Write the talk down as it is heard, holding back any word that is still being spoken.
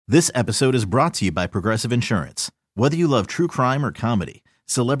This episode is brought to you by Progressive Insurance. Whether you love true crime or comedy,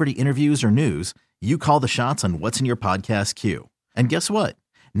 celebrity interviews or news, you call the shots on what's in your podcast queue. And guess what?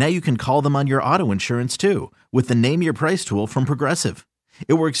 Now you can call them on your auto insurance too with the Name Your Price tool from Progressive.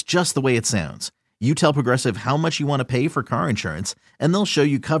 It works just the way it sounds. You tell Progressive how much you want to pay for car insurance, and they'll show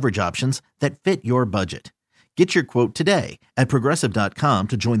you coverage options that fit your budget. Get your quote today at Progressive.com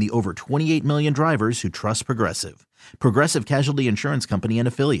to join the over 28 million drivers who trust Progressive. Progressive Casualty Insurance Company and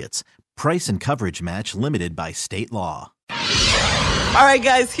Affiliates. Price and coverage match limited by state law. All right,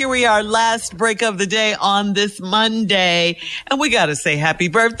 guys, here we are. Last break of the day on this Monday. And we got to say happy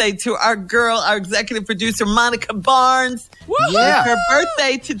birthday to our girl, our executive producer, Monica Barnes. Yeah. It's her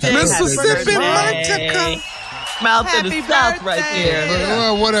birthday today. Mississippi Monica. Mouth to the south right there.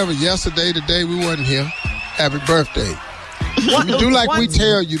 Well, whatever. Yesterday, today, we wasn't here. Happy birthday. Do like we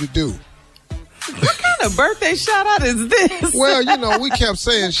tell you to do. What kind of birthday shout out is this? Well, you know, we kept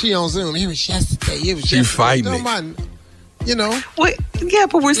saying she on Zoom. It was yesterday. It was yesterday. Fighting it. You know. Wait, yeah,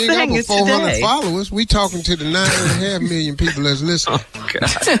 but we're saying it's 400 today. followers. We talking to the 9.5 million people that's listening. Oh,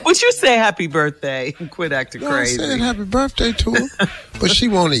 God. Would you say happy birthday and quit acting crazy? I said happy birthday to her. But she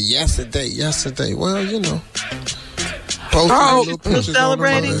wanted yesterday. Well, you know. Oh, still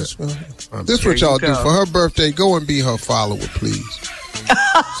celebrating? This is what y'all do. For her birthday, go and be her follower, please.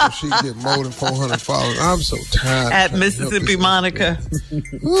 So she get more than 400 followers. I'm so tired. At Mississippi Monica.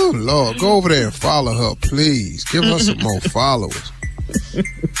 Oh, Lord. Go over there and follow her, please. Give her some more followers.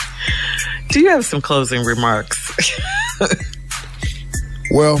 Do you have some closing remarks?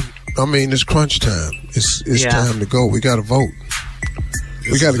 Well, I mean, it's crunch time. It's time to go. We got to vote.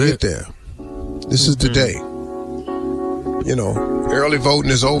 We got to get there. This is the day. You know, early voting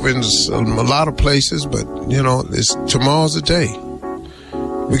is over in a lot of places, but, you know, tomorrow's the day.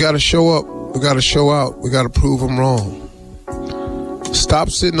 We got to show up. We got to show out. We got to prove them wrong. Stop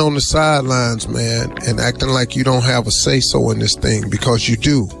sitting on the sidelines, man, and acting like you don't have a say-so in this thing, because you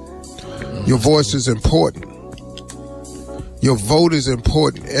do. Your voice is important. Your vote is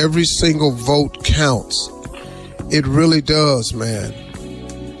important. Every single vote counts. It really does, man.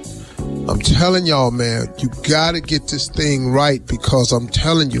 I'm telling y'all, man, you got to get this thing right, because I'm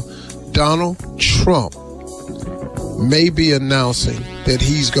telling you, Donald Trump may be announcing that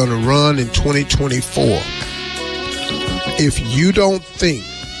he's going to run in 2024. If you don't think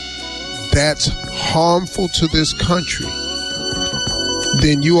that's harmful to this country,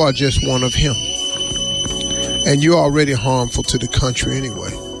 then you are just one of him. And you're already harmful to the country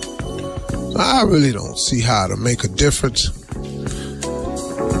anyway. I really don't see how to make a difference.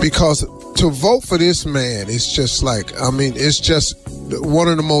 Because to vote for this man is just like, I mean, it's just one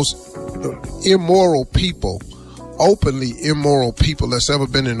of the most immoral people, openly immoral people that's ever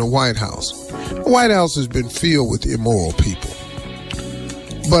been in the White House. The White House has been filled with immoral people.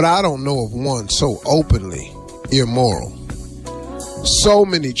 But I don't know of one so openly immoral. So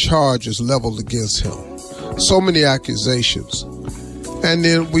many charges leveled against him. So many accusations. And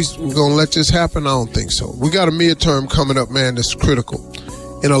then we're going to let this happen? I don't think so. We got a midterm coming up, man, that's critical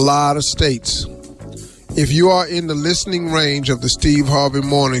in a lot of states. If you are in the listening range of the Steve Harvey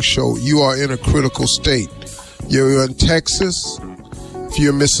Morning Show, you are in a critical state. You're in Texas, if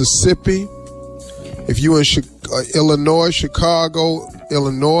you're in Mississippi, if you're in Illinois, Chicago,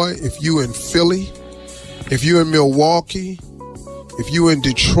 Illinois, if you're in Philly, if you're in Milwaukee, if you're in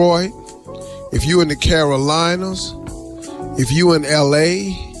Detroit, if you're in the Carolinas, if you're in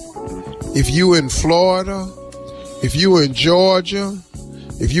LA, if you're in Florida, if you're in Georgia,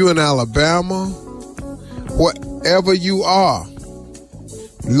 if you're in Alabama, wherever you are,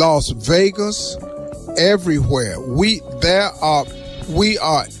 Las Vegas, everywhere,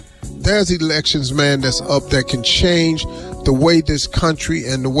 there's elections, man, that's up that can change the way this country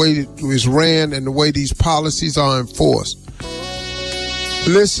and the way it is ran and the way these policies are enforced.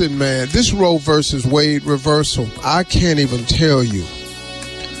 Listen, man, this Roe versus Wade reversal, I can't even tell you.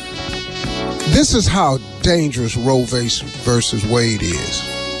 This is how dangerous Roe versus Wade is.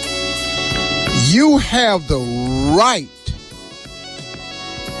 You have the right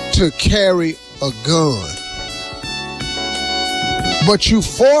to carry a gun, but you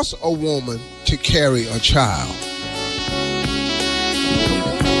force a woman to carry a child.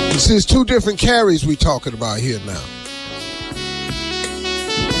 This is two different carries we talking about here now.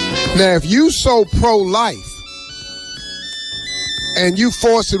 Now, if you so pro-life and you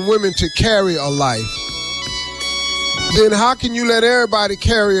forcing women to carry a life, then how can you let everybody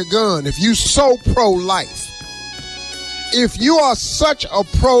carry a gun if you so pro-life? If you are such a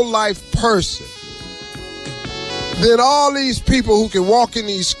pro-life person, then all these people who can walk in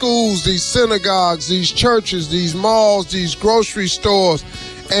these schools, these synagogues, these churches, these malls, these grocery stores,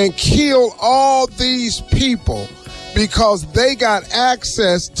 and kill all these people because they got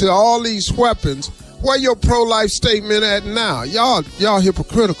access to all these weapons. Where your pro-life statement at now? Y'all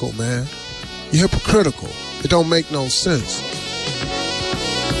hypocritical, man. You're hypocritical. It don't make no sense.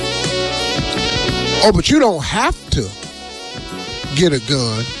 Oh, but you don't have to get a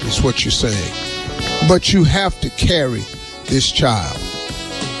gun, is what you're saying. But you have to carry this child,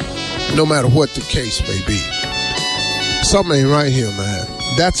 no matter what the case may be. Something ain't right here, man.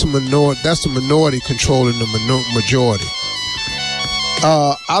 That's a minority. That's the minority controlling the majority.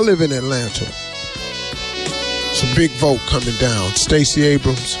 I live in Atlanta. It's a big vote coming down. Stacey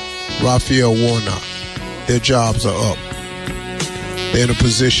Abrams, Raphael Warnock. Their jobs are up. They're in a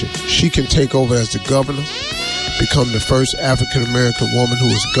position. She can take over as the governor, become the first African-American woman who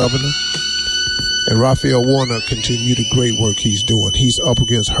is governor. And Raphael Warnock continue the great work he's doing. He's up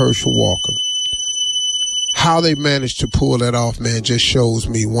against Herschel Walker. How they managed to pull that off, man, just shows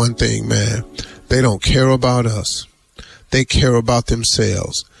me one thing, man. They don't care about us. They care about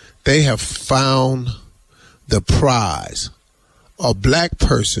themselves. They have found the prize, a black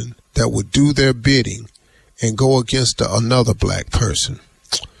person that would do their bidding and go against another black person.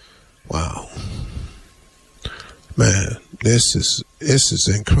 Wow. Man, this is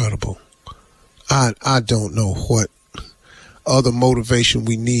incredible. I don't know what other motivation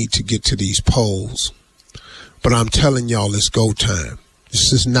we need to get to these polls. But I'm telling y'all, it's go time.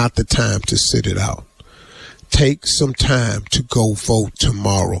 This is not the time to sit it out. Take some time to go vote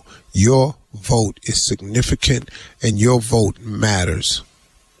tomorrow. Your vote is significant and your vote matters.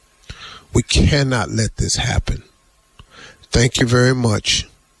 We cannot let this happen. Thank you very much.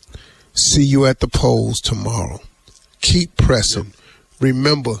 See you at the polls tomorrow. Keep pressing.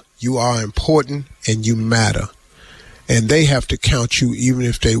 Remember, you are important and you matter. And they have to count you even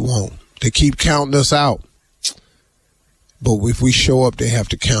if they won't. They keep counting us out. But if we show up, they have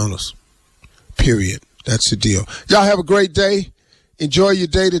to count us. Period. That's the deal. Y'all have a great day. Enjoy your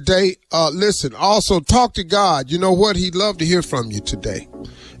day today. Listen, also talk to God. You know what? He'd love to hear from you today.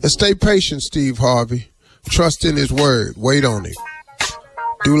 And stay patient, Steve Harvey. Trust in his word. Wait on him.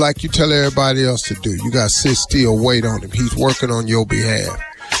 Do like you tell everybody else to do. You got to sit still, wait on him. He's working on your behalf.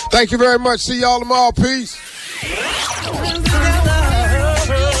 Thank you very much. See y'all tomorrow. Peace.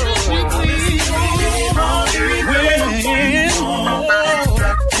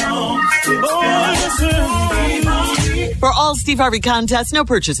 For all Steve Harvey contests, no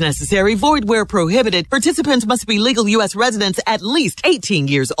purchase necessary, void where prohibited. Participants must be legal U.S. residents at least 18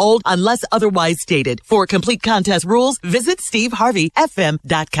 years old unless otherwise stated. For complete contest rules, visit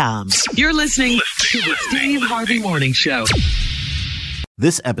SteveHarveyFM.com. You're listening to the Steve Harvey Morning Show.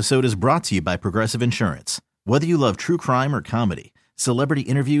 This episode is brought to you by Progressive Insurance. Whether you love true crime or comedy, celebrity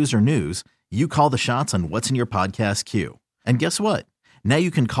interviews or news, you call the shots on what's in your podcast queue. And guess what? Now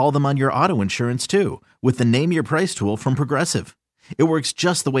you can call them on your auto insurance too with the Name Your Price tool from Progressive. It works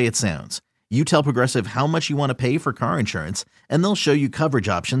just the way it sounds. You tell Progressive how much you want to pay for car insurance, and they'll show you coverage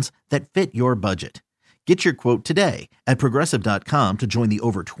options that fit your budget. Get your quote today at Progressive.com to join the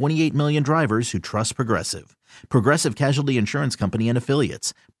over 28 million drivers who trust Progressive. Progressive Casualty Insurance Company and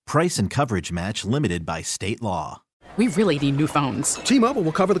Affiliates. Price and coverage match limited by state law. We really need new phones. T-Mobile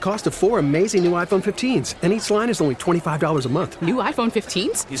will cover the cost of 4 amazing new iPhone 15s, and each line is only $25 a month. New iPhone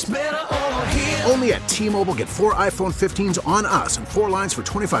 15s? It's better over here. Only at T-Mobile, get 4 iPhone 15s on us and 4 lines for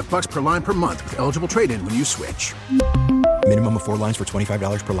 $25 per line per month with eligible trade-in when you switch. Minimum of 4 lines for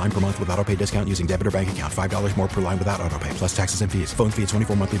 $25 per line per month with autopay discount using debit or bank account. $5 more per line without autopay, plus taxes and fees. Phone fee at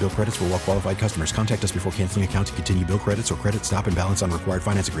 24 monthly bill credits for well-qualified customers. Contact us before canceling account to continue bill credits or credit stop and balance on required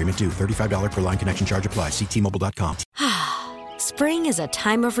finance agreement due. $35 per line connection charge applies. See T-Mobile.com. Spring is a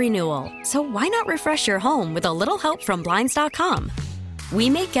time of renewal, so why not refresh your home with a little help from Blinds.com? We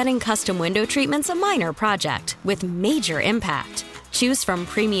make getting custom window treatments a minor project with major impact. Choose from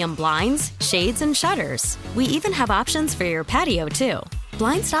premium blinds, shades, and shutters. We even have options for your patio, too.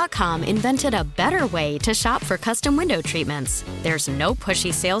 Blinds.com invented a better way to shop for custom window treatments. There's no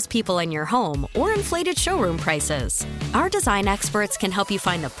pushy salespeople in your home or inflated showroom prices. Our design experts can help you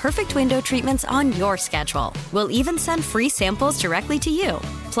find the perfect window treatments on your schedule. We'll even send free samples directly to you.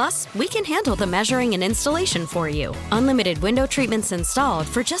 Plus, we can handle the measuring and installation for you. Unlimited window treatments installed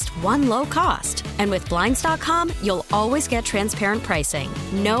for just one low cost. And with Blinds.com, you'll always get transparent pricing.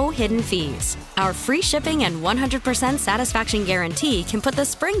 No hidden fees. Our free shipping and 100% satisfaction guarantee can put the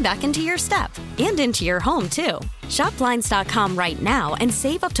spring back into your step and into your home, too. Shop Blinds.com right now and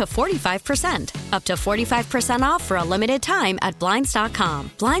save up to 45%. Up to 45% off for a limited time at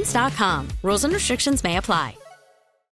Blinds.com. Blinds.com. Rules and restrictions may apply.